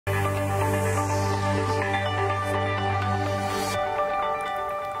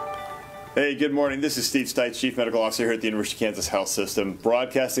Hey, good morning. This is Steve Stites, Chief Medical Officer here at the University of Kansas Health System,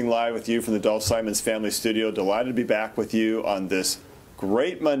 broadcasting live with you from the Dolph Simons Family Studio. Delighted to be back with you on this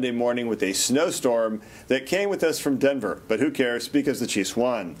great Monday morning with a snowstorm that came with us from Denver. But who cares, because the Chiefs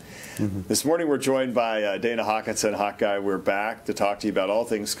won. This morning we're joined by Dana Hawkinson, Hawkeye. We're back to talk to you about all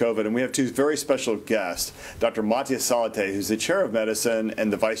things COVID. And we have two very special guests, Dr. Matthias Salathe, who's the Chair of Medicine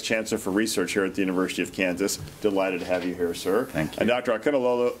and the Vice Chancellor for Research here at the University of Kansas. Delighted to have you here, sir. Thank you. And Dr.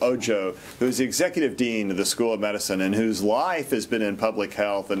 Akinlolu Ojo, who is the Executive Dean of the School of Medicine and whose life has been in public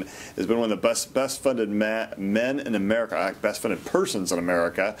health and has been one of the best-funded men in America, best-funded persons in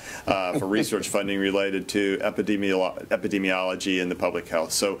America for research funding related to epidemiology and the public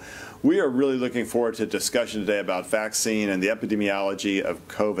health. So we are really looking forward to a discussion today about vaccine and the epidemiology of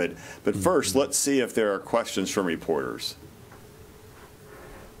COVID. But first, let's see if there are questions from reporters.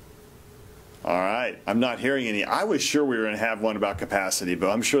 All right. I'm not hearing any. I was sure we were going to have one about capacity, but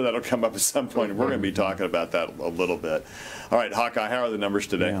I'm sure that'll come up at some point. We're going to be talking about that a little bit. All right, Hawkeye, how are the numbers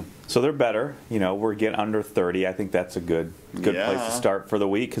today? Yeah. So they're better. You know, we're getting under 30. I think that's a good place to start for the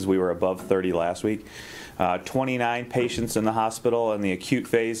week because we were above 30 last week. 29 patients in the hospital in the acute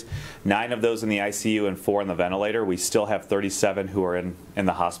phase, 9 of those in the ICU and 4 in the ventilator. We still have 37 who are in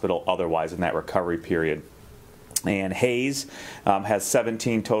the hospital otherwise in that recovery period. And Hayes has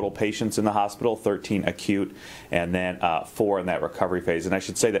 17 total patients in the hospital, 13 acute, and then 4 in that recovery phase. And I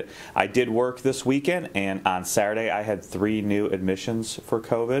should say that I did work this weekend, and on Saturday I had 3 new admissions for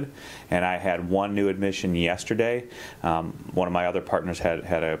COVID, and I had 1 new admission yesterday. One of my other partners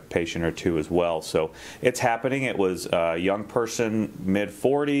had a patient or 2 as well. So it's happening. It was a young person,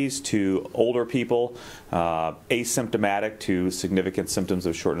 mid-40s, to older people, asymptomatic to significant symptoms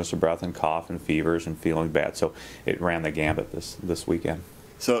of shortness of breath and cough and fevers and feeling bad. So it ran the gambit this weekend.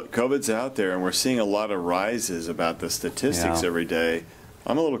 So COVID's out there, and we're seeing a lot of rises about the statistics every day.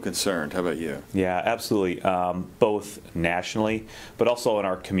 I'm a little concerned. How about you? Yeah, absolutely. Both nationally, but also in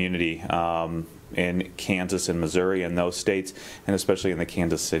our community in Kansas and Missouri and those states, and especially in the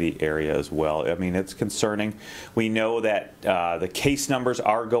Kansas City area as well. I mean, it's concerning. We know that the case numbers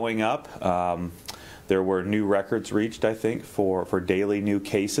are going up. There were new records reached, I think, for daily new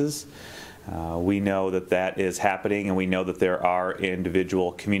cases. We know that is happening, and we know that there are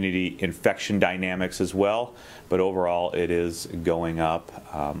individual community infection dynamics as well, but overall it is going up.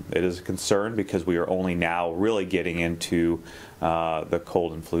 It is a concern because we are only now really getting into the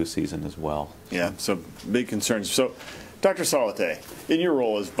cold and flu season as well. Yeah, so big concerns. So, Dr. Salathe, in your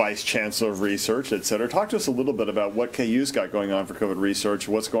role as Vice Chancellor of Research, et cetera, talk to us a little bit about what KU's got going on for COVID research,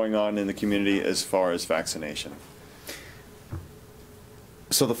 what's going on in the community as far as vaccination.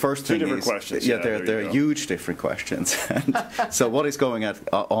 So the first thing is, questions. There are huge different questions. So what is going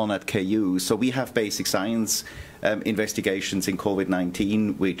on at KU? So we have basic science investigations in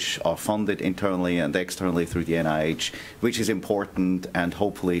COVID-19, which are funded internally and externally through the NIH, which is important and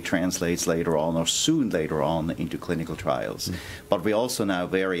hopefully translates later on or soon later on into clinical trials. But we're also now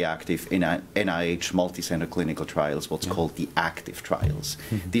very active in NIH multi-center clinical trials, what's called the active trials.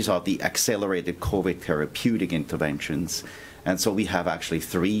 These are the accelerated COVID therapeutic interventions. And so we have actually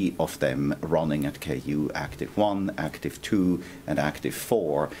 3 of them running at KU, Active 1, Active 2, and Active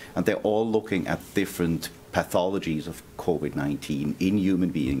 4. And they're all looking at different pathologies of COVID-19 in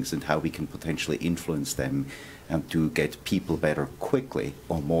human beings and how we can potentially influence them to get people better quickly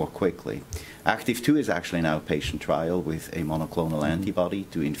or more quickly. Active 2 is actually now a patient trial with a monoclonal antibody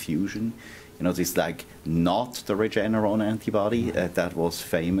to infusion. You know, this is like not the Regeneron antibody that was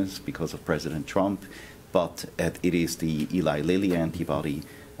famous because of President Trump, but it is the Eli Lilly antibody,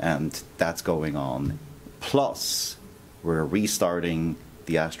 and that's going on. Plus, we're restarting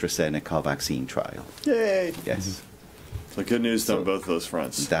the AstraZeneca vaccine trial. Yay! Yes. So good news on both those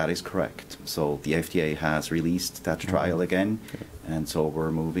fronts. That is correct. So the FDA has released that trial again, and so we're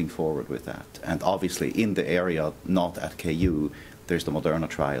moving forward with that. And obviously, in the area, not at KU, there's the Moderna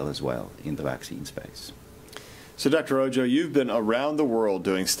trial as well in the vaccine space. So, Dr. Ojo, you've been around the world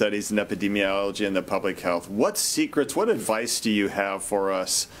doing studies in epidemiology and the public health. What secrets, what advice do you have for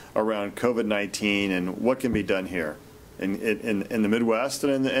us around COVID-19 and what can be done here in the Midwest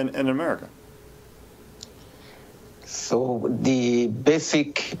and in America? So the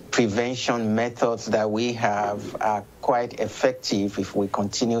basic prevention methods that we have are quite effective if we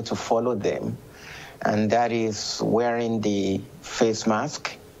continue to follow them. And that is wearing the face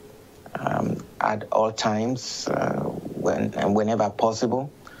mask at all times, whenever possible,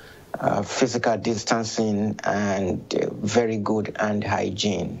 physical distancing, and very good hand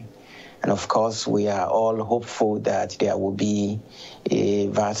hygiene. And of course, we are all hopeful that there will be a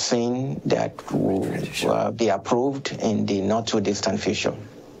vaccine that will be approved in the not too distant future.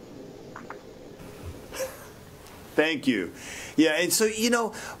 Thank you. Yeah, and so,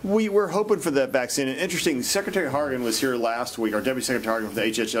 we were hoping for that vaccine. And interesting, Secretary Hargan was here last week, or Deputy Secretary Hargan from the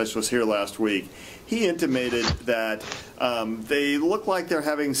HHS was here last week. He intimated that they look like they're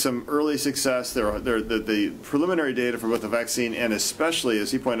having some early success. The preliminary data for both the vaccine and especially,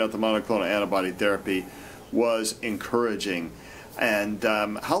 as he pointed out, the monoclonal antibody therapy was encouraging. And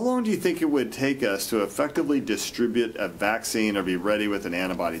how long do you think it would take us to effectively distribute a vaccine or be ready with an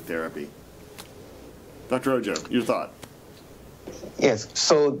antibody therapy? Dr. Ojo, your thought. Yes,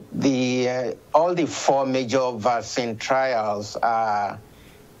 so all the 4 major vaccine trials are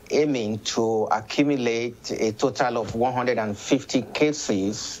aiming to accumulate a total of 150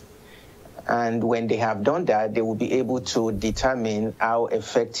 cases. And when they have done that, they will be able to determine how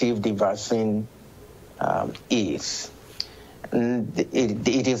effective the vaccine is. And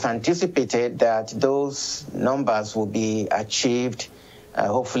it is anticipated that those numbers will be achieved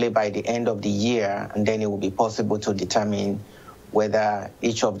hopefully by the end of the year, and then it will be possible to determine whether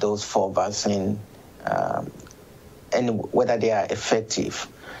each of those 4 vaccines and whether they are effective.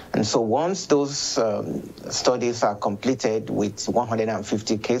 And so once those studies are completed with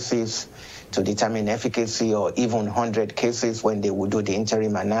 150 cases to determine efficacy, or even 100 cases when they will do the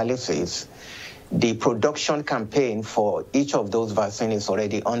interim analysis, the production campaign for each of those vaccines is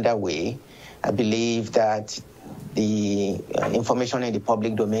already underway. I believe that the information in the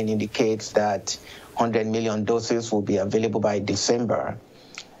public domain indicates that 100 million doses will be available by December.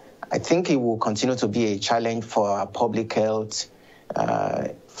 I think it will continue to be a challenge for our public health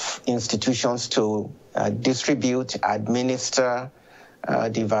institutions to distribute, administer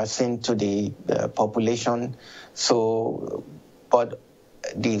the vaccine to the population. But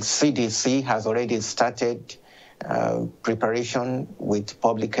the CDC has already started preparation with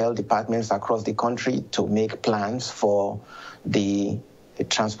public health departments across the country to make plans for the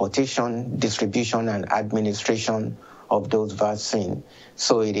transportation, distribution, and administration of those vaccines.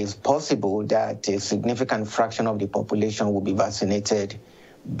 So it is possible that a significant fraction of the population will be vaccinated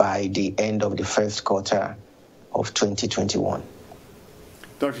by the end of the first quarter of 2021.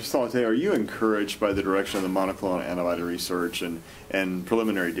 Dr. Salathe, are you encouraged by the direction of the monoclonal antibody research and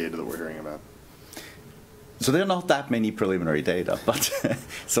preliminary data that we're hearing about? So there are not that many preliminary data, but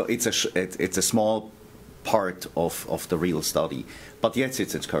so it's a small part of the real study. But yes,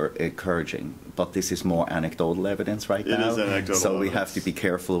 it's encouraging. But this is more anecdotal evidence right now. It is anecdotal so we evidence. have to be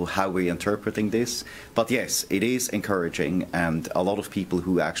careful how we're interpreting this. But yes, it is encouraging, and a lot of people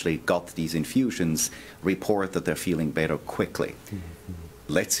who actually got these infusions report that they're feeling better quickly.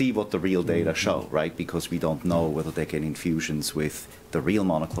 Let's see what the real data show, right? Because we don't know whether they get infusions with the real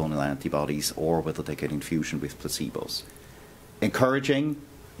monoclonal antibodies or whether they get infusion with placebos. Encouraging,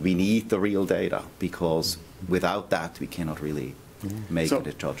 we need the real data, because without that we cannot really make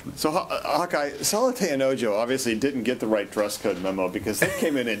a judgment. So, Hawkeye, Salathe and Ojo obviously didn't get the right dress code memo, because they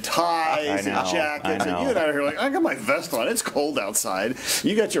came in ties and jackets, and you and I are here like, I got my vest on. It's cold outside.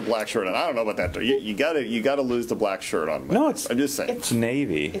 You got your black shirt on. I don't know about that. You got to lose the black shirt on. No, I'm just saying. It's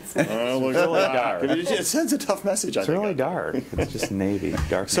navy. It's really dark. It sends a tough message. It's really dark. It's just navy,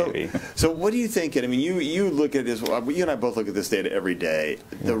 dark navy. So what do you think? I mean, you look at this. You and I both look at this data every day.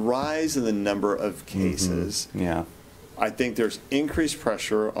 The rise in the number of cases. Yeah. I think there's increased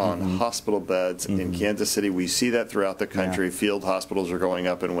pressure on hospital beds in Kansas City. We see that throughout the country. Yeah. Field hospitals are going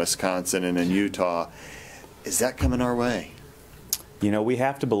up in Wisconsin and in Utah. Is that coming our way? You know, we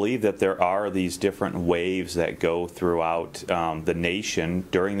have to believe that there are these different waves that go throughout the nation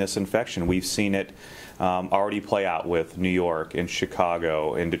during this infection. We've seen it already play out with New York and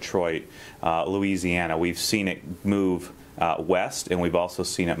Chicago and Detroit, Louisiana. We've seen it move west, and we've also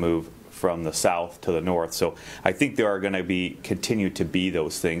seen it move from the south to the north. So I think there are going to continue to be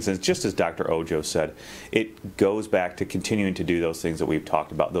those things. And just as Dr. Ojo said, it goes back to continuing to do those things that we've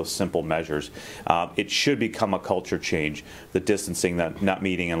talked about, those simple measures. It should become a culture change, the distancing, the not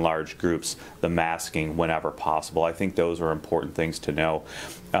meeting in large groups, the masking whenever possible. I think those are important things to know.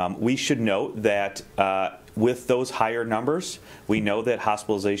 We should note that with those higher numbers, we know that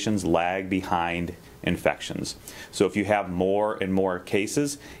hospitalizations lag behind infections. So if you have more and more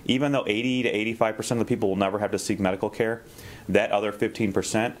cases, even though 80 to 85% of the people will never have to seek medical care, that other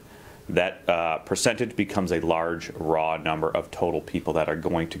 15%, that percentage becomes a large raw number of total people that are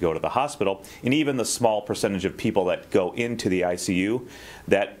going to go to the hospital. And even the small percentage of people that go into the ICU,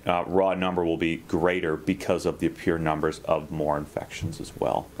 that raw number will be greater because of the pure numbers of more infections as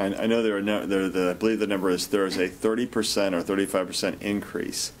well. I know I believe the number is there is a 30% or 35%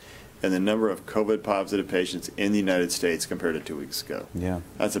 increase in the number of COVID-positive patients in the United States compared to 2 weeks ago. Yeah.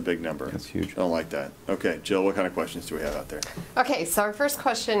 That's a big number. That's huge. I don't like that. Okay, Jill, what kind of questions do we have out there? Okay, so our first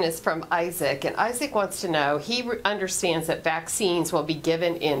question is from Isaac, and Isaac wants to know, he understands that vaccines will be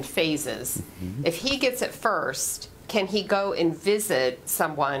given in phases. Mm-hmm. If he gets it first, can he go and visit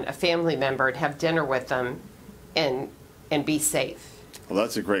someone, a family member, and have dinner with them and be safe? Well,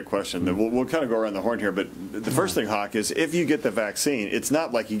 that's a great question. We'll kind of go around the horn here, but the first thing, Hawk, is if you get the vaccine, it's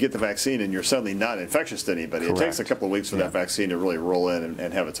not like you get the vaccine and you're suddenly not infectious to anybody. Correct. It takes a couple of weeks for that vaccine to really roll in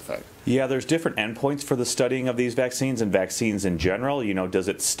and have its effect. Yeah, there's different endpoints for the studying of these vaccines and vaccines in general. You know, does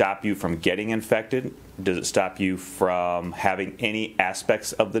it stop you from getting infected? Does it stop you from having any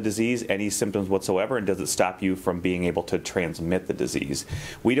aspects of the disease, any symptoms whatsoever? And does it stop you from being able to transmit the disease?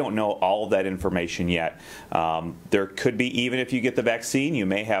 We don't know all of that information yet. There could be, even if you get the vaccine, you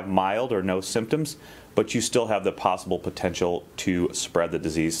may have mild or no symptoms, but you still have the possible potential to spread the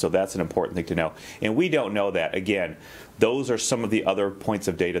disease. So that's an important thing to know. And we don't know that. Again, those are some of the other points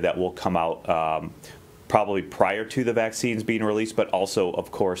of data that will come out probably prior to the vaccines being released, but also,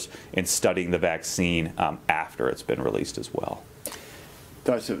 of course, in studying the vaccine after it's been released as well.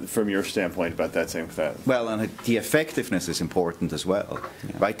 Thoughts from your standpoint about that same fact? Well, and the effectiveness is important as well,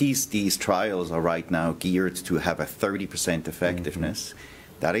 right? These trials are right now geared to have a 30% effectiveness. Mm-hmm.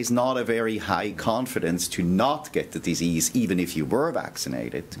 That is not a very high confidence to not get the disease, even if you were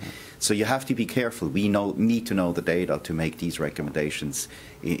vaccinated. Mm-hmm. So you have to be careful. We need to know the data to make these recommendations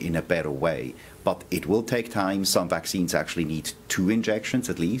in a better way. But it will take time. Some vaccines actually need 2 injections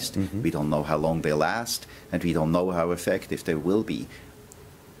at least. Mm-hmm. We don't know how long they last, and we don't know how effective they will be.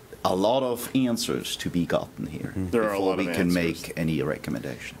 A lot of answers to be gotten here before we can make any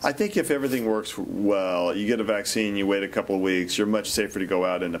recommendations. I think if everything works well, you get a vaccine, you wait a couple of weeks, you're much safer to go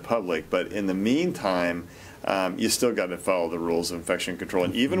out into public. But in the meantime, you still got to follow the rules of infection control.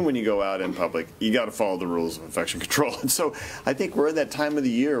 And even when you go out in public, you got to follow the rules of infection control. And so I think we're in that time of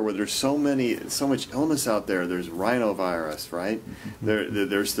the year where there's so much illness out there. There's rhinovirus, right?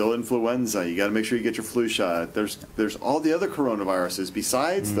 There's still influenza. You got to make sure you get your flu shot. There's all the other coronaviruses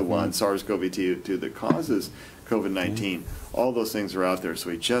besides the one, SARS-CoV-2, that causes COVID-19. All those things are out there. So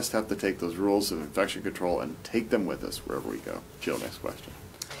we just have to take those rules of infection control and take them with us wherever we go. Jill, next question.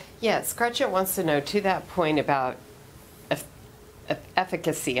 Yes, Gretchen wants to know, to that point about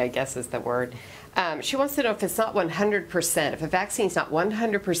efficacy, I guess is the word. She wants to know if it's not 100%, if a vaccine's not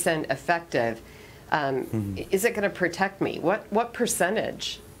 100% effective, is it going to protect me? What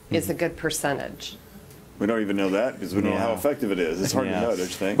percentage is a good percentage? We don't even know that because we don't know how effective it is. It's hard to know, don't you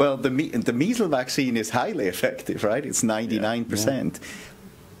think? Well, the measles vaccine is highly effective, right? It's 99%.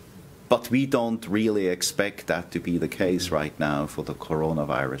 But we don't really expect that to be the case right now for the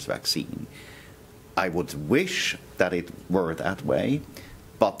coronavirus vaccine. I would wish that it were that way,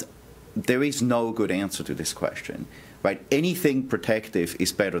 but there is no good answer to this question. Right? Anything protective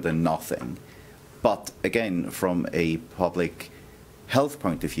is better than nothing. But again, from a public health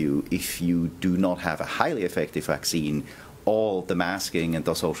point of view, if you do not have a highly effective vaccine, all the masking and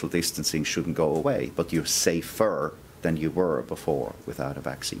the social distancing shouldn't go away, but you're safer than you were before without a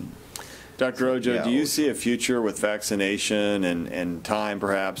vaccine. Dr. Ojo, do you see a future with vaccination and time,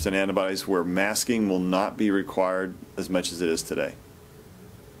 perhaps, and antibodies where masking will not be required as much as it is today?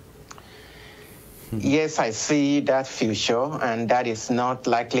 Yes, I see that future, and that is not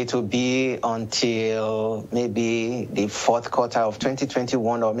likely to be until maybe the fourth quarter of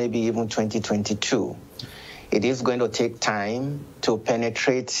 2021 or maybe even 2022. It is going to take time to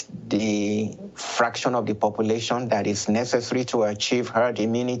penetrate the fraction of the population that is necessary to achieve herd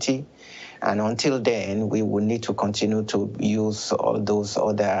immunity. And until then, we will need to continue to use all those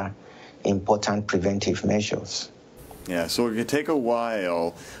other important preventive measures. Yeah, so it could take a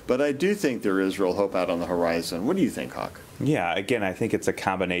while, but I do think there is real hope out on the horizon. What do you think, Hawk? Yeah, again, I think it's a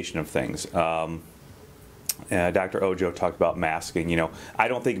combination of things. Dr. Ojo talked about masking. You know, I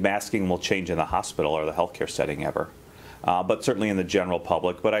don't think masking will change in the hospital or the healthcare setting ever, but certainly in the general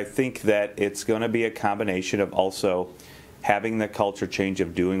public. But I think that it's going to be a combination of also having the culture change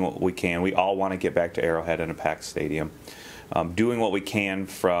of doing what we can. We all want to get back to Arrowhead and a packed stadium. Doing what we can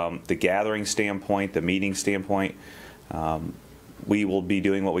from the gathering standpoint, the meeting standpoint. We will be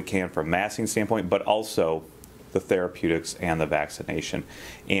doing what we can from a masking standpoint, but also the therapeutics and the vaccination.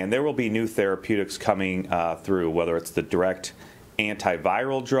 And there will be new therapeutics coming through, whether it's the direct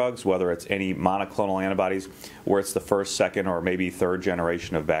antiviral drugs, whether it's any monoclonal antibodies, or it's the first, second, or maybe third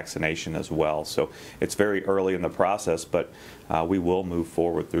generation of vaccination as well. So it's very early in the process, but we will move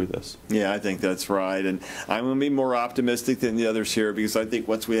forward through this. Yeah, I think that's right. And I'm going to be more optimistic than the others here, because I think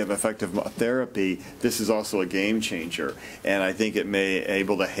once we have effective therapy, this is also a game changer. And I think it may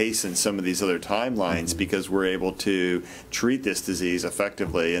able to hasten some of these other timelines because we're able to treat this disease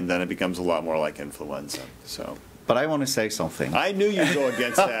effectively, and then it becomes a lot more like influenza. So. But I want to say something. I knew you'd go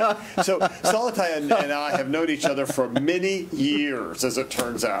against that. So Salathe and I have known each other for many years, as it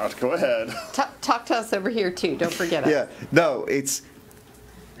turns out. Go ahead. Talk to us over here, too. Don't forget us. Yeah. No,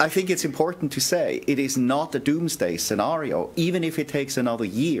 I think it's important to say it is not a doomsday scenario. Even if it takes another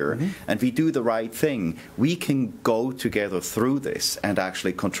year and we do the right thing, we can go together through this and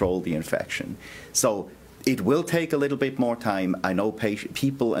actually control the infection. So it will take a little bit more time. I know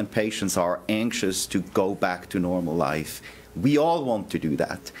people and patients are anxious to go back to normal life. We all want to do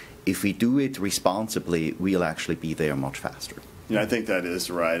that. If we do it responsibly, we'll actually be there much faster. Yeah, I think that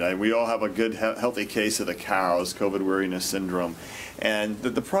is right. We all have a good, healthy case of the cows, COVID weariness syndrome. And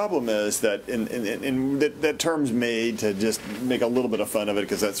the problem is that that term's made to just make a little bit of fun of it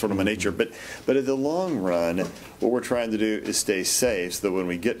because that's sort of my nature. But in the long run, what we're trying to do is stay safe so that when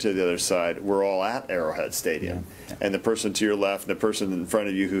we get to the other side, we're all at Arrowhead Stadium. Yeah. And the person to your left and the person in front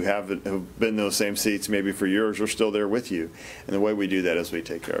of you who've been in those same seats maybe for years are still there with you. And the way we do that is we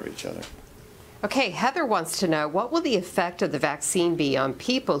take care of each other. Okay, Heather wants to know, what will the effect of the vaccine be on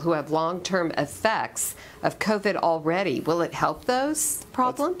people who have long-term effects of COVID already? Will it help those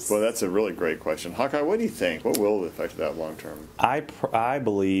problems? That's a really great question. Hawkeye, what do you think? What will the effect of that long-term? I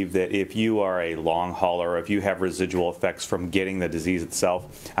believe that if you are a long hauler, if you have residual effects from getting the disease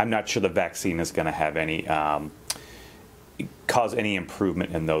itself, I'm not sure the vaccine is going to have any cause any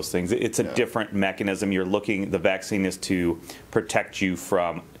improvement in those things. It's a different mechanism. The vaccine is to protect you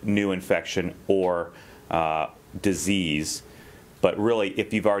from new infection or disease. But really,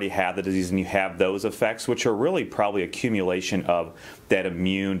 if you've already had the disease and you have those effects, which are really probably accumulation of that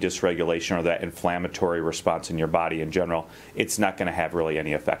immune dysregulation or that inflammatory response in your body in general, it's not going to have really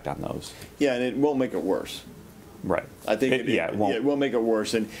any effect on those. Yeah, and it won't make it worse. Right. I think it won't make it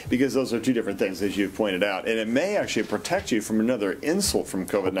worse, and because those are two different things, as you've pointed out, and it may actually protect you from another insult from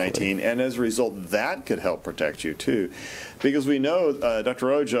COVID-19, and as a result, that could help protect you too, because we know, Dr.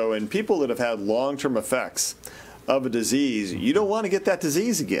 Ojo, and people that have had long-term effects of a disease, you don't want to get that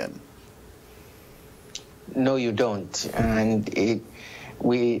disease again. No, you don't, and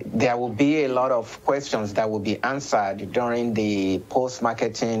there will be a lot of questions that will be answered during the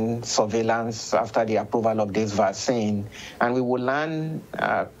post-marketing surveillance after the approval of this vaccine. And we will learn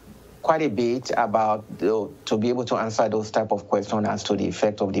quite a bit about to be able to answer those type of questions as to the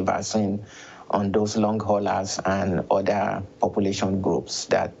effect of the vaccine on those long haulers and other population groups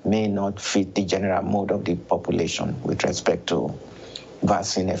that may not fit the general mode of the population with respect to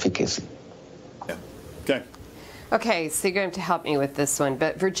vaccine efficacy. Yeah. Okay. Okay, so you're going to help me with this one,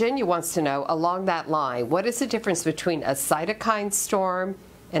 but Virginia wants to know, along that line, what is the difference between a cytokine storm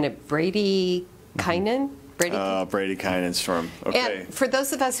and a bradykinin? Bradykinin storm. Okay. And for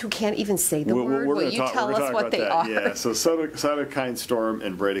those of us who can't even say the word, will you tell us what they are? Yeah, so cytokine storm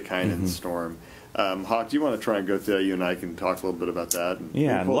and bradykinin storm. Hawk, do you want to try and go through that? You and I can talk a little bit about that.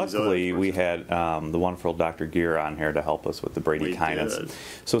 Yeah, and luckily we had the wonderful Dr. Gear on here to help us with the bradykinin.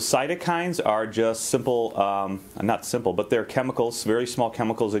 So cytokines are just simple, not simple, but they're chemicals, very small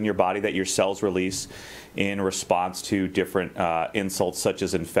chemicals in your body that your cells release in response to different insults such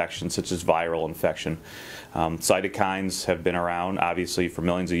as infection, such as viral infection. Cytokines have been around, obviously, for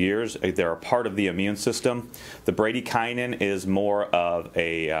millions of years. They're a part of the immune system. The bradykinin is more of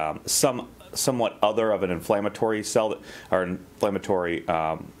a somewhat other of an inflammatory cell or inflammatory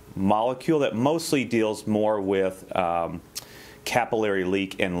molecule that mostly deals more with capillary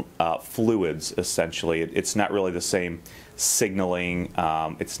leak and fluids, essentially. It's not really the same signaling.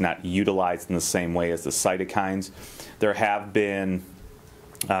 It's not utilized in the same way as the cytokines. There have been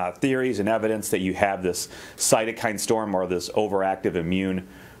theories and evidence that you have this cytokine storm or this overactive immune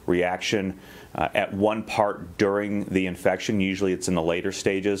reaction at one part during the infection. Usually it's in the later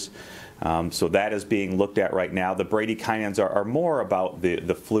stages. So that is being looked at right now. The bradykinins are more about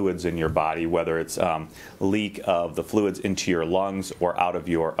the fluids in your body, whether it's leak of the fluids into your lungs or out of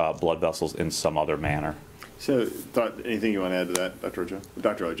your blood vessels in some other manner. So, anything you want to add to that, Dr. Ojo?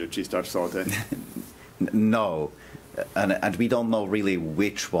 Dr. Ojo, geez, Dr. Salathe. No. And we don't know really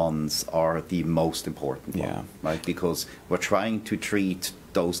which ones are the most important one, right? Because we're trying to treat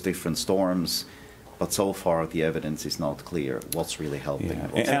those different storms, but so far the evidence is not clear what's really helping.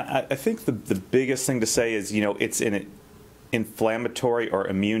 And I think the biggest thing to say is, it's inflammatory or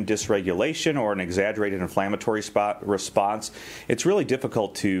immune dysregulation or an exaggerated inflammatory response, it's really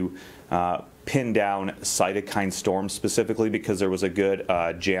difficult to pin down cytokine storm specifically, because there was a good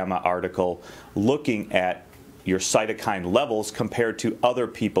JAMA article looking at your cytokine levels compared to other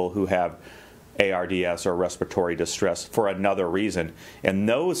people who have ARDS or respiratory distress for another reason. And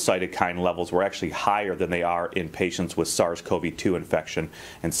those cytokine levels were actually higher than they are in patients with SARS-CoV-2 infection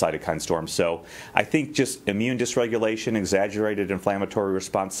and cytokine storm. So I think just immune dysregulation, exaggerated inflammatory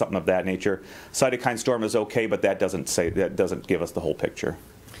response, something of that nature. Cytokine storm is okay, but that doesn't give us the whole picture.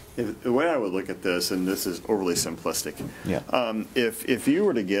 The way I would look at this, and this is overly simplistic, if you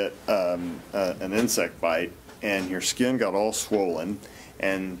were to get an insect bite and your skin got all swollen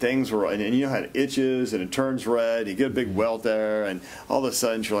and things were, and you had itches and it turns red, you get a big welt there, and all of a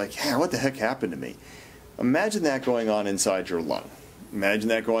sudden you're like, yeah, what the heck happened to me? Imagine that going on inside your lung. Imagine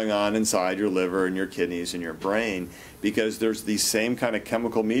that going on inside your liver and your kidneys and your brain, because there's these same kind of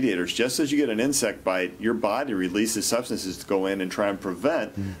chemical mediators. Just as you get an insect bite, your body releases substances to go in and try and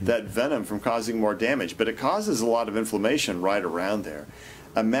prevent that venom from causing more damage. But it causes a lot of inflammation right around there.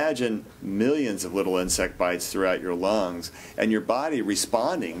 Imagine millions of little insect bites throughout your lungs and your body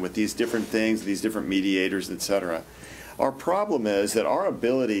responding with these different things, these different mediators, etc. Our problem is that our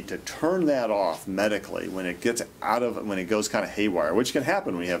ability to turn that off medically when it gets when it goes kind of haywire, which can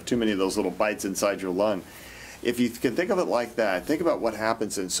happen when you have too many of those little bites inside your lung. If you can think of it like that, think about what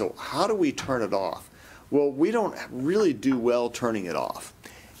happens. And so how do we turn it off? Well, we don't really do well turning it off.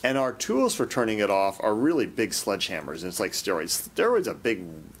 And our tools for turning it off are really big sledgehammers. And it's like steroids. Steroids are a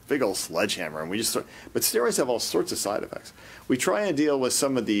big old sledgehammer, and but steroids have all sorts of side effects. We try and deal with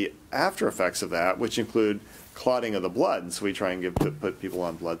some of the after effects of that, which include clotting of the blood, and so we try and put people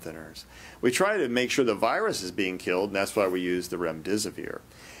on blood thinners. We try to make sure the virus is being killed, and that's why we use the remdesivir.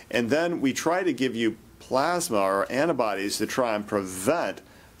 And then we try to give you plasma or antibodies to try and prevent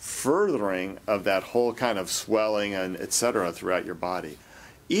furthering of that whole kind of swelling and et cetera throughout your body.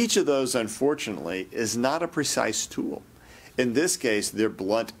 Each of those, unfortunately, is not a precise tool. In this case, they're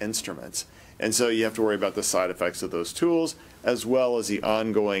blunt instruments. And so you have to worry about the side effects of those tools, as well as the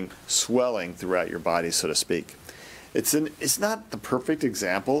ongoing swelling throughout your body, so to speak. It's not the perfect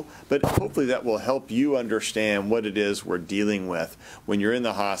example, but hopefully that will help you understand what it is we're dealing with when you're in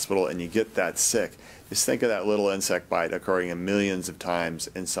the hospital and you get that sick. Just think of that little insect bite occurring in millions of times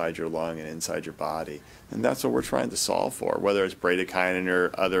inside your lung and inside your body. And that's what we're trying to solve for, whether it's bradykinin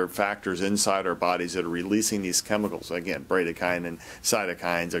or other factors inside our bodies that are releasing these chemicals. Again, bradykinin and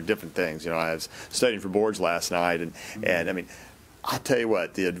cytokines are different things. You know, I was studying for boards last night, and I mean, I'll tell you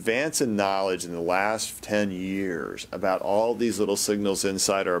what, the advance in knowledge in the last 10 years about all these little signals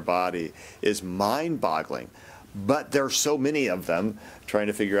inside our body is mind-boggling. But there are so many of them, trying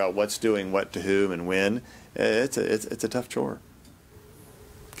to figure out what's doing what to whom and when. It's a tough chore.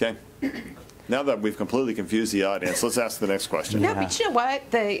 Okay. Now that we've completely confused the audience, let's ask the next question. No, but you know what?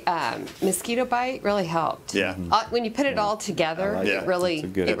 The mosquito bite really helped. Yeah. When you put it all together, it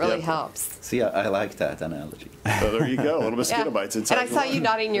really helps. See, I like that analogy. So there you go, little mosquito bites inside. And I saw you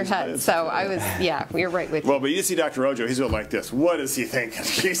nodding your head, so I was, you're right with you. Well, but you see Dr. Ojo, he's going like this. What is he thinking?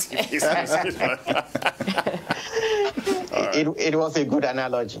 It was a good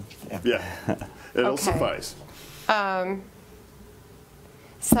analogy. Yeah, it'll suffice.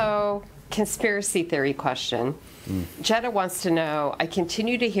 So, conspiracy theory question. Jetta wants to know, I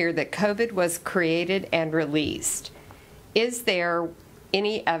continue to hear that COVID was created and released. Is there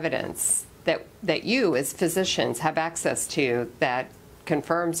any evidence that you as physicians have access to that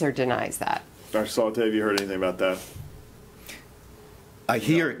confirms or denies that? Dr. Salathe, have you heard anything about that? I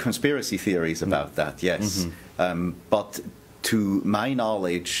hear conspiracy theories about that, yes. But to my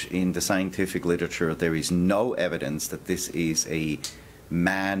knowledge, in the scientific literature, there is no evidence that this is a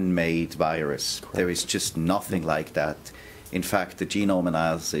man-made virus. Correct. There is just nothing like that. In fact, the genome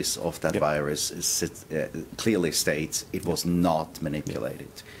analysis of that virus clearly states it was not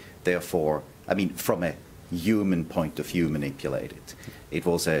manipulated. Therefore, I mean, from a human point of view, manipulated. It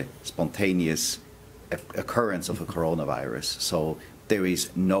was a spontaneous occurrence of a coronavirus. So there is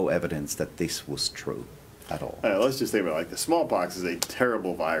no evidence that this was true at all. Let's just think about it like the smallpox is a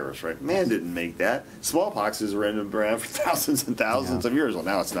terrible virus, right? Man didn't make that. Smallpox has been around for thousands and thousands of years. Well,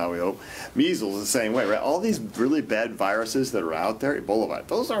 now it's not, we hope. Measles the same way, right? All these really bad viruses that are out there, Ebola virus,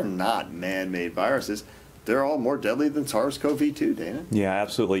 those are not man-made viruses. They're all more deadly than SARS-CoV-2, Dana. Yeah,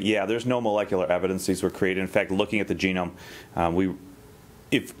 absolutely. Yeah, there's no molecular evidence these were created. In fact, looking at the genome, we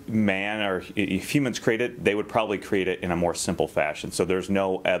if man or if humans create it, they would probably create it in a more simple fashion. So there's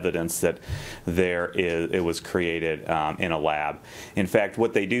no evidence that it was created in a lab. In fact,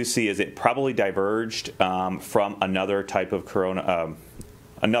 what they do see is it probably diverged from another type of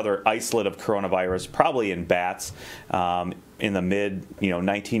another isolate of coronavirus, probably in bats in the mid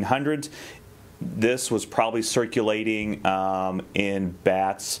 1900s. This was probably circulating in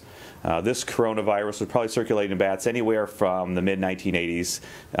bats. This coronavirus was probably circulating in bats anywhere from the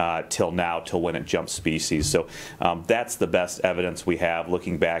mid-1980s till now, till when it jumped species. So that's the best evidence we have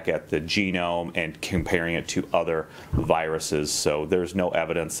looking back at the genome and comparing it to other viruses. So there's no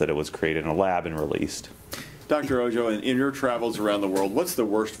evidence that it was created in a lab and released. Dr. Ojo, in your travels around the world, what's the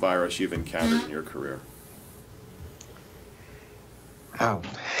worst virus you've encountered in your career? Oh.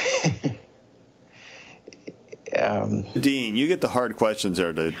 Dean, you get the hard questions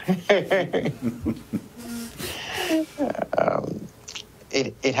there, dude.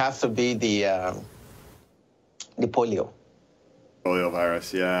 It has to be the polio. Polio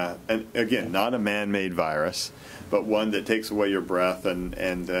virus, yeah. And again, not a man-made virus, but one that takes away your breath and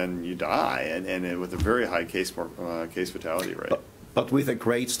then you die, and with a very high case fatality rate. But with a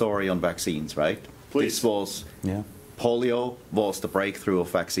great story on vaccines, right? Please. This was... Yeah. Polio was the breakthrough of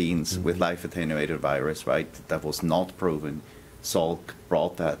vaccines with life-attenuated virus, right? That was not proven. Salk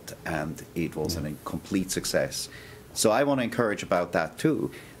brought that, and it was a complete success. So I want to encourage about that too.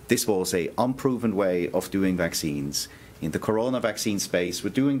 This was an unproven way of doing vaccines. In the corona vaccine space,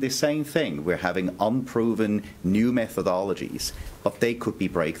 we're doing the same thing. We're having unproven new methodologies, but they could be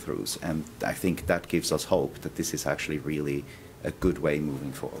breakthroughs, and I think that gives us hope that this is actually really a good way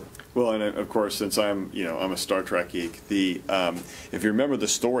moving forward. Well, and of course, since I'm a Star Trek geek, if you remember the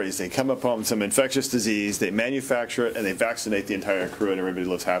stories, they come upon some infectious disease, they manufacture it, and they vaccinate the entire crew, and everybody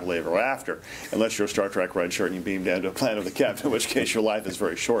lives happily ever after, unless you're a Star Trek red shirt and you beam down to a planet with a captain, in which case your life is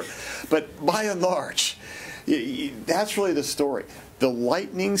very short. But by and large, that's really the story. The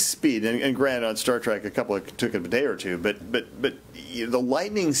lightning speed, and granted on Star Trek took a day or two, but the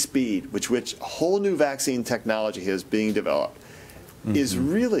lightning speed with which a whole new vaccine technology is being developed is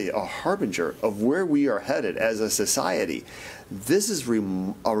really a harbinger of where we are headed as a society. This is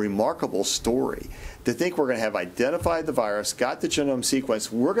a remarkable story. To think we're going to have identified the virus, got the genome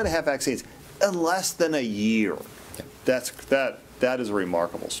sequence, we're going to have vaccines in less than a year. That is a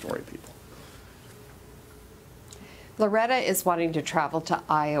remarkable story, people. Loretta is wanting to travel to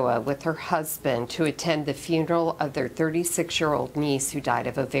Iowa with her husband to attend the funeral of their 36-year-old niece who died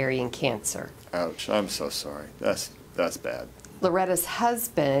of ovarian cancer. Ouch, I'm so sorry. That's bad. Loretta's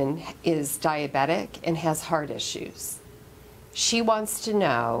husband is diabetic and has heart issues. She wants to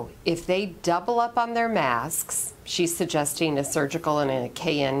know if they double up on their masks, she's suggesting a surgical and a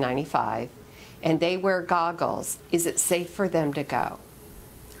KN95, and they wear goggles, is it safe for them to go?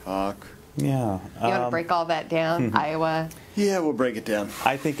 Hawk. Yeah. You want to break all that down, Iowa? Yeah, we'll break it down.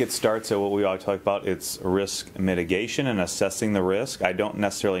 I think it starts at what we always talk about. It's risk mitigation and assessing the risk. I don't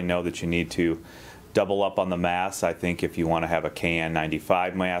necessarily know that you need to double up on the mask. I think if you want to have a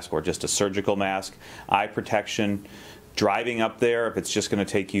KN95 mask or just a surgical mask, eye protection, driving up there, if it's just going to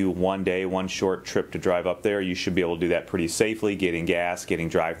take you one day, one short trip to drive up there, you should be able to do that pretty safely, getting gas, getting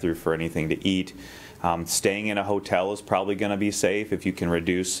drive-through for anything to eat. Staying in a hotel is probably going to be safe if you can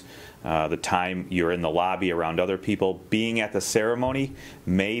reduce the time you're in the lobby around other people. Being at the ceremony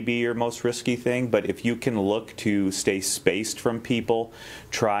may be your most risky thing, but if you can look to stay spaced from people,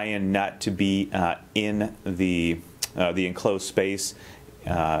 try and not to be in the enclosed space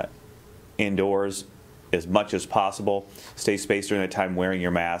indoors as much as possible. Stay spaced during that time, wearing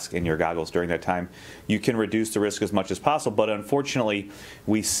your mask and your goggles during that time. You can reduce the risk as much as possible, but unfortunately,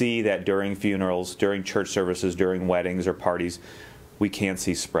 we see that during funerals, during church services, during weddings or parties, we can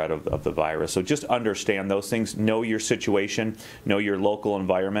see spread of the virus. So just understand those things. Know your situation, know your local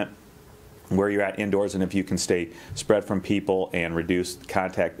environment, where you're at indoors, and if you can stay spread from people and reduce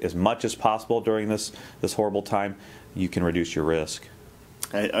contact as much as possible during this horrible time, you can reduce your risk.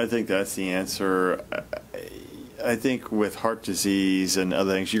 I think that's the answer. I think with heart disease and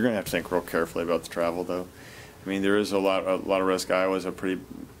other things, you're going to have to think real carefully about the travel, though. I mean, there is a lot of risk. Iowa's a pretty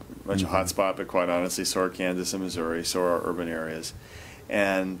much a hot spot, but quite honestly, so are Kansas and Missouri, so are urban areas.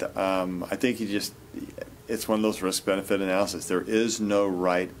 And I think it's one of those risk-benefit analysis. There is no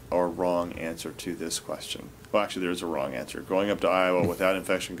right or wrong answer to this question. Well, actually, there is a wrong answer. Going up to Iowa without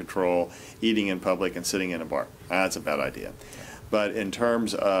infection control, eating in public, and sitting in a bar, that's a bad idea. But in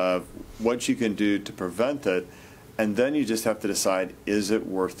terms of what you can do to prevent it, and then you just have to decide, is it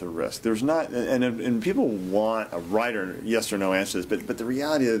worth the risk? There's not, and people want a right or yes or no answer to this, but the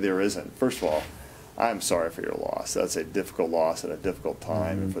reality is there isn't. First of all, I'm sorry for your loss. That's a difficult loss at a difficult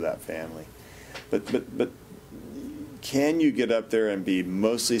time for that family. But can you get up there and be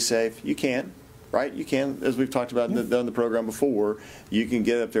mostly safe? You can, right? You can, as we've talked about on the program before. You can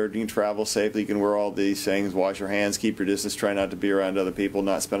get up there, you can travel safely, you can wear all these things, wash your hands, keep your distance, try not to be around other people,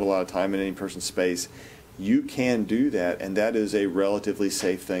 not spend a lot of time in any person's space. You can do that, and that is a relatively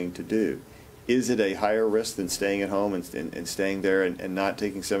safe thing to do. Is it a higher risk than staying at home and staying there and not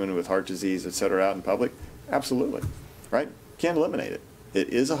taking someone with heart disease, et cetera, out in public? Absolutely, right? Can't eliminate it. It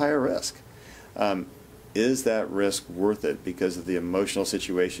is a higher risk. Is that risk worth it because of the emotional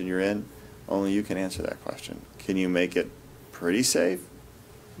situation you're in? Only you can answer that question. Can you make it pretty safe?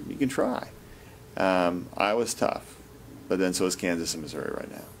 You can try. Iowa's tough, but then so is Kansas and Missouri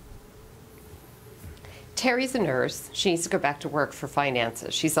right now. Terry's a nurse. She needs to go back to work for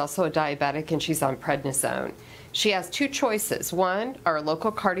finances. She's also a diabetic, and she's on prednisone. She has two choices. One, our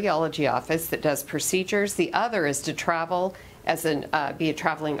local cardiology office that does procedures. The other is to travel as be a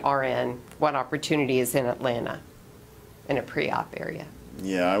traveling RN. One opportunity is in Atlanta, in a pre-op area.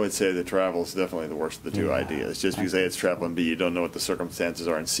 Yeah, I would say the travel is definitely the worst of the two ideas. Just because A, it's travel, and B, you don't know what the circumstances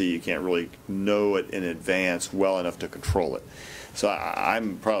are, and C, you can't really know it in advance well enough to control it. So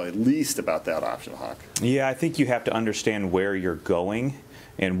I'm probably least about that option, Hawk. Yeah, I think you have to understand where you're going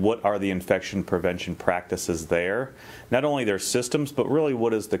and what are the infection prevention practices there. Not only their systems, but really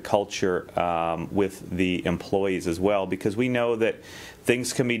what is the culture with the employees as well, because we know that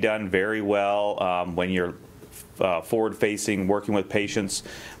things can be done very well when you're forward-facing, working with patients,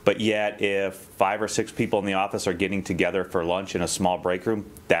 but yet if 5 or 6 people in the office are getting together for lunch in a small break room,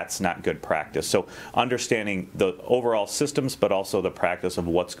 that's not good practice. So understanding the overall systems, but also the practice of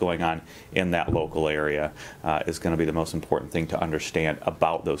what's going on in that local area is going to be the most important thing to understand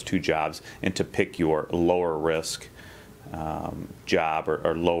about those two jobs, and to pick your lower risk job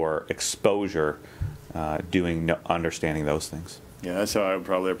or lower exposure understanding those things. Yeah, that's how I would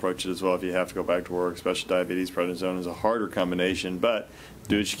probably approach it as well if you have to go back to work. Especially diabetes, prednisone is a harder combination, but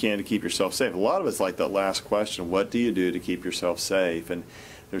do what you can to keep yourself safe. A lot of it's like that last question, what do you do to keep yourself safe? And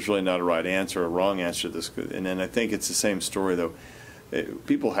there's really not a right answer or a wrong answer to this. And then I think it's the same story, though.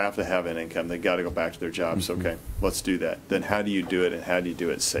 People have to have an income. They've got to go back to their jobs. Okay, let's do that. Then how do you do it, and how do you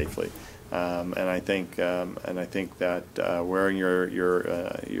do it safely? And I think that wearing your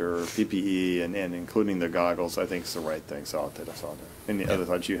PPE and including the goggles, I think is the right thing. So that's all. Any other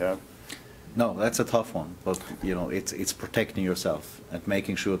thoughts you have? No, that's a tough one, but it's protecting yourself and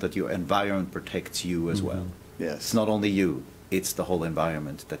making sure that your environment protects you as well. Yes, it's not only you; it's the whole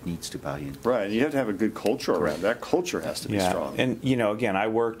environment that needs to buy in. Right, and you have to have a good culture around that. Culture has to be strong. And again, I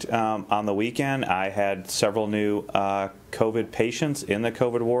worked on the weekend. I had several new COVID patients in the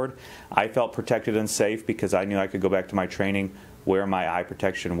COVID ward. I felt protected and safe because I knew I could go back to my training, wear my eye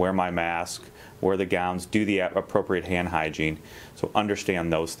protection, wear my mask, wear the gowns, do the appropriate hand hygiene. So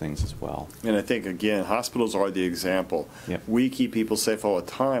understand those things as well. And I think, again, hospitals are the example. Yep. We keep people safe all the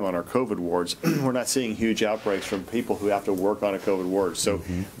time on our COVID wards. We're not seeing huge outbreaks from people who have to work on a COVID ward. So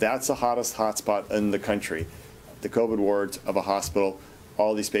that's the hottest hotspot in the country. The COVID wards of a hospital,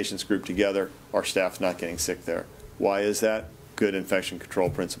 all these patients grouped together, our staff's not getting sick there. Why is that? Good infection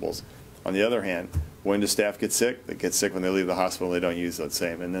control principles. On the other hand, when does staff get sick? They get sick when they leave the hospital. They don't use that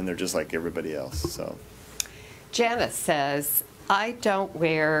same, and then they're just like everybody else. So, Janice says, I don't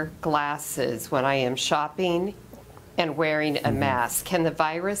wear glasses when I am shopping and wearing a mask. Can the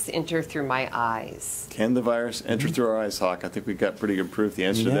virus enter through my eyes? Can the virus enter through our eyes, Hawk? I think we've got pretty good proof. The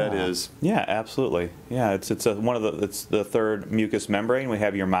answer to that is absolutely. Yeah, it's the third mucous membrane. We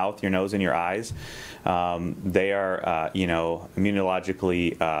have your mouth, your nose, and your eyes. They are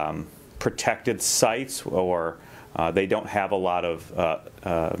immunologically protected sites, or they don't have a lot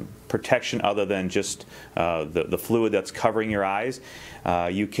of protection other than just the fluid that's covering your eyes.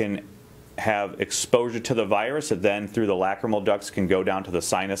 You can have exposure to the virus that then through the lacrimal ducts can go down to the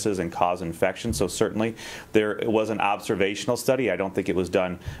sinuses and cause infection. So certainly it was an observational study. I don't think it was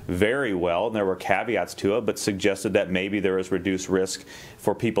done very well, and there were caveats to it, but suggested that maybe there is reduced risk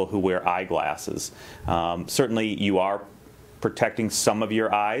for people who wear eyeglasses. Certainly you are protecting some of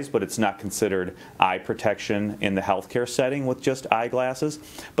your eyes, but it's not considered eye protection in the healthcare setting with just eyeglasses.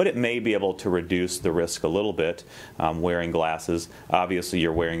 But it may be able to reduce the risk a little bit wearing glasses. Obviously,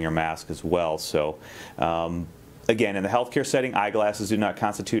 you're wearing your mask as well. So, again, in the healthcare setting, eyeglasses do not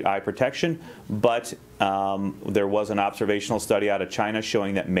constitute eye protection, but there was an observational study out of China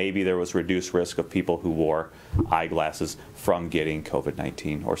showing that maybe there was reduced risk of people who wore eyeglasses from getting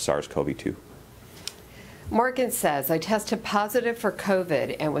COVID-19 or SARS-CoV-2. Morgan says, I tested positive for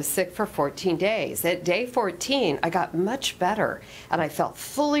COVID and was sick for 14 days. At day 14, I got much better and I felt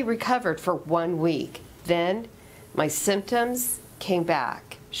fully recovered for 1 week. Then my symptoms came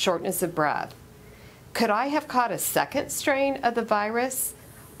back, shortness of breath. Could I have caught a second strain of the virus,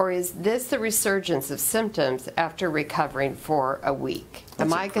 or is this the resurgence of symptoms after recovering for a week?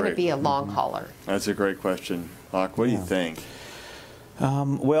 Am I going to be a long hauler? That's a great question. Hawk, what do you think?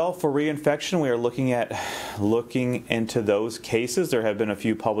 Well, for reinfection, we are looking into those cases. There have been a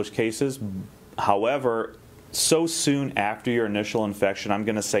few published cases. However, so soon after your initial infection, I'm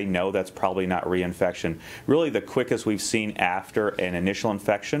going to say no, that's probably not reinfection. Really, the quickest we've seen after an initial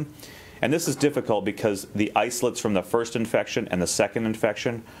infection, and this is difficult because the isolates from the first infection and the second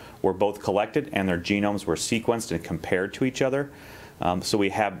infection were both collected and their genomes were sequenced and compared to each other. So we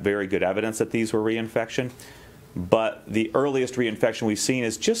have very good evidence that these were reinfection. But the earliest reinfection we've seen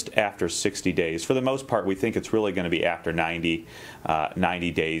is just after 60 days. For the most part, we think it's really going to be after 90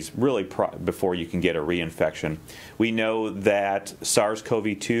 days, really before you can get a reinfection. We know that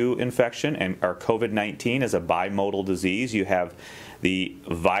SARS-CoV-2 infection and our COVID-19 is a bimodal disease. You have the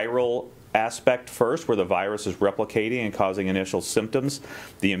viral aspect first, where the virus is replicating and causing initial symptoms.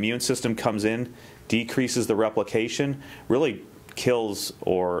 The immune system comes in, decreases the replication, really kills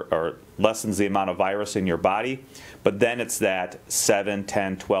or lessens the amount of virus in your body, but then it's that 7,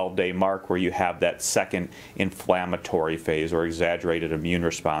 10, 12-day mark where you have that second inflammatory phase or exaggerated immune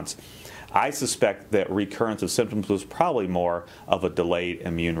response. I suspect that recurrence of symptoms was probably more of a delayed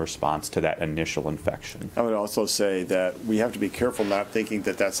immune response to that initial infection. I would also say that we have to be careful not thinking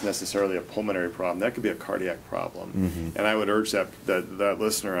that that's necessarily a pulmonary problem. That could be a cardiac problem. And I would urge that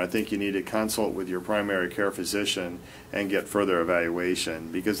listener, I think you need to consult with your primary care physician and get further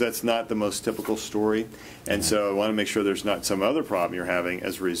evaluation, because that's not the most typical story. And so I want to make sure there's not some other problem you're having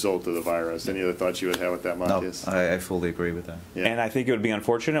as a result of the virus. Any other thoughts you would have with that, Matthias? No, I fully agree with that. Yeah. And I think it would be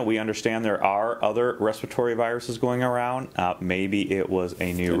unfortunate. We understand there are other respiratory viruses going around. Maybe it was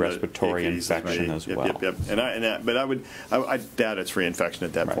a new respiratory infection as well. Yep. But I doubt it's reinfection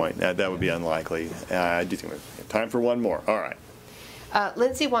at that point. That would be unlikely. I do think we have time for one more. All right.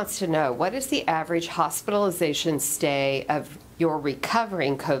 Lindsay wants to know, what is the average hospitalization stay of your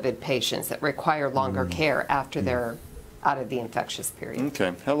recovering COVID patients that require longer care after they're out of the infectious period?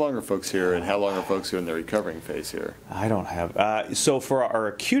 Okay. How long are folks here, and how long are folks who are in the recovering phase here? I don't have. So for our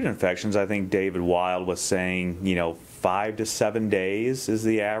acute infections, I think David Wild was saying, 5 to 7 days is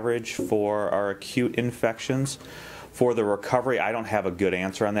the average for our acute infections. For the recovery, I don't have a good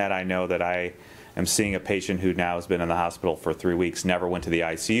answer on that. I know that I am seeing a patient who now has been in the hospital for 3 weeks, never went to the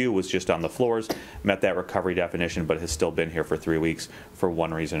ICU, was just on the floors, met that recovery definition, but has still been here for 3 weeks for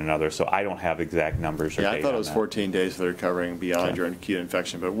one reason or another. So I don't have exact numbers or data. I thought it was 14 days for the recovering beyond your acute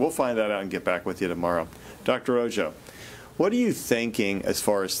infection, but we'll find that out and get back with you tomorrow. Dr. Ojo, what are you thinking as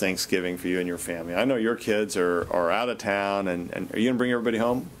far as Thanksgiving for you and your family? I know your kids are out of town, and are you going to bring everybody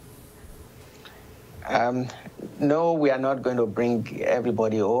home? No, we are not going to bring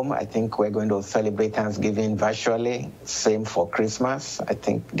everybody home. I think we're going to celebrate Thanksgiving virtually. Same for Christmas. I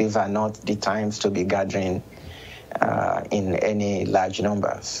think these are not the times to be gathering in any large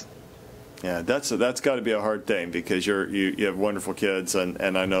numbers. Yeah, that's got to be a hard thing, because you have wonderful kids,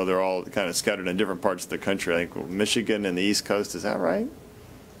 and I know they're all kind of scattered in different parts of the country. I think Michigan and the East Coast, is that right?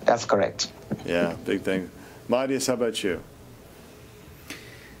 That's correct. Yeah, big thing. Matthias, how about you?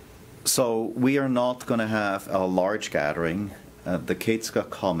 So we are not going to have a large gathering. The kids are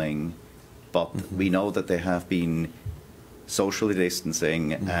coming, but we know that they have been socially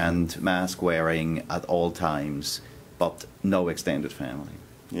distancing and mask wearing at all times, but no extended family.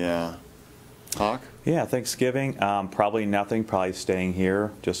 Yeah. Hawk? Yeah, Thanksgiving, probably nothing, probably staying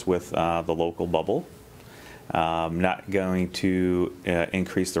here just with the local bubble. Not going to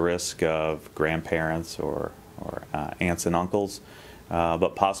increase the risk of grandparents or aunts and uncles.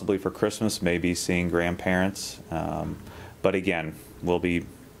 But possibly for Christmas, maybe seeing grandparents. But again, we'll be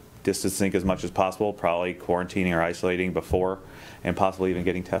distancing as much as possible, probably quarantining or isolating before, and possibly even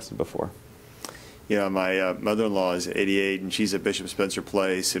getting tested before. My mother-in-law is 88, and she's at Bishop Spencer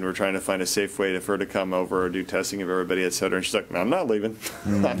Place, and we're trying to find a safe way for her to come over or do testing of everybody, et cetera. And she's like, I'm not leaving.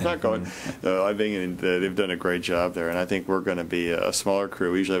 I'm not going. So I think they've done a great job there, and I think we're going to be a smaller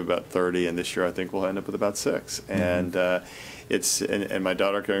crew. We usually have about 30, and this year I think we'll end up with about 6. And and my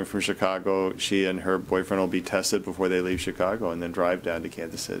daughter coming from Chicago, she and her boyfriend will be tested before they leave Chicago and then drive down to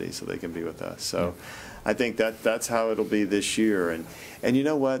Kansas City so they can be with us. So I think that's how it'll be this year. And you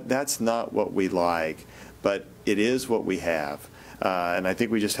know what? That's not what we like, but it is what we have. And I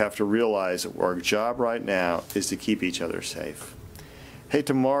think we just have to realize that our job right now is to keep each other safe. Hey,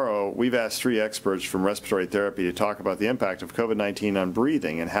 tomorrow we've asked 3 experts from respiratory therapy to talk about the impact of COVID-19 on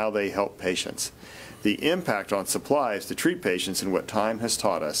breathing and how they help patients, the impact on supplies to treat patients, and what time has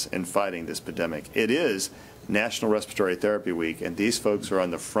taught us in fighting this pandemic. It is National Respiratory Therapy Week, and these folks are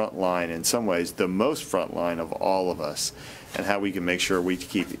on the front line, in some ways the most front line of all of us, and how we can make sure we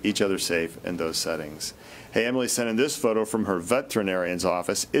keep each other safe in those settings. Hey, Emily sent in this photo from her veterinarian's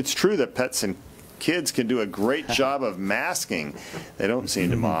office. It's true that pets and kids can do a great job of masking. They don't seem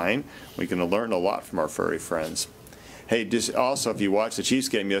to mind. We can learn a lot from our furry friends. Hey, just also, if you watched the Chiefs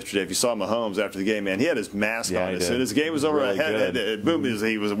game yesterday, if you saw Mahomes after the game, man, he had his mask on. As soon as the game was over, really boom,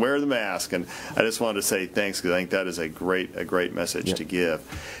 he was wearing the mask. And I just wanted to say thanks, because I think that is a great message to give.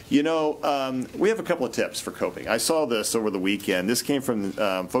 You know, we have a couple of tips for coping. I saw this over the weekend. This came from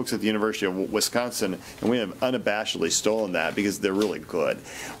folks at the University of Wisconsin, and we have unabashedly stolen that because they're really good.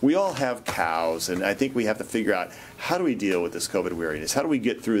 We all have cows, and I think we have to figure out, how do we deal with this COVID weariness? How do we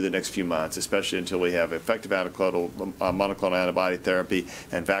get through the next few months, especially until we have effective monoclonal antibody therapy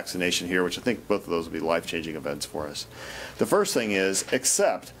and vaccination here, which I think both of those will be life-changing events for us. The first thing is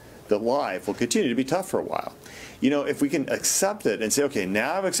accept that life will continue to be tough for a while. You know, if we can accept it and say, okay,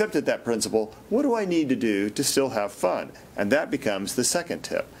 now I've accepted that principle, what do I need to do to still have fun? And that becomes the second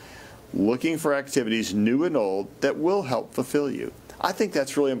tip. Looking for activities, new and old, that will help fulfill you. I think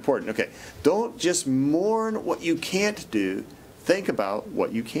that's really important. Okay, don't just mourn what you can't do. Think about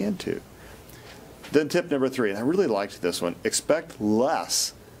what you can do. Then tip number 3, and I really liked this one, expect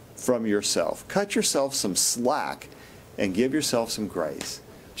less from yourself. Cut yourself some slack and give yourself some grace.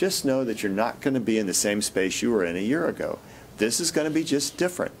 Just know that you're not going to be in the same space you were in a year ago. This is going to be just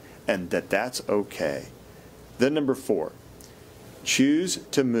different, and that's okay. Then number 4, choose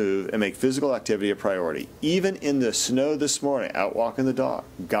to move and make physical activity a priority. Even in the snow this morning, out walking the dog,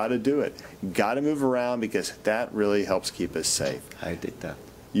 got to do it. Got to move around, because that really helps keep us safe. I did that.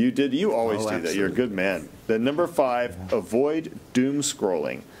 You did. You always do absolutely. that. You're a good man. Then number 5, avoid doom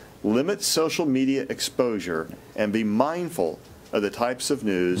scrolling. Limit social media exposure and be mindful of the types of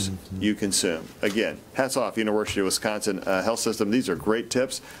news you consume. Again, hats off, University of Wisconsin Health System. These are great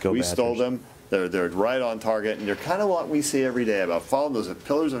tips. We stole them. They're right on target, and they're kind of what we see every day about following those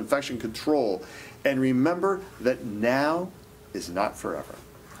pillars of infection control. And remember that now is not forever.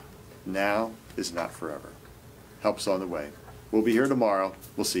 Now is not forever. Help's on the way. We'll be here tomorrow.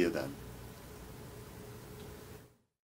 We'll see you then.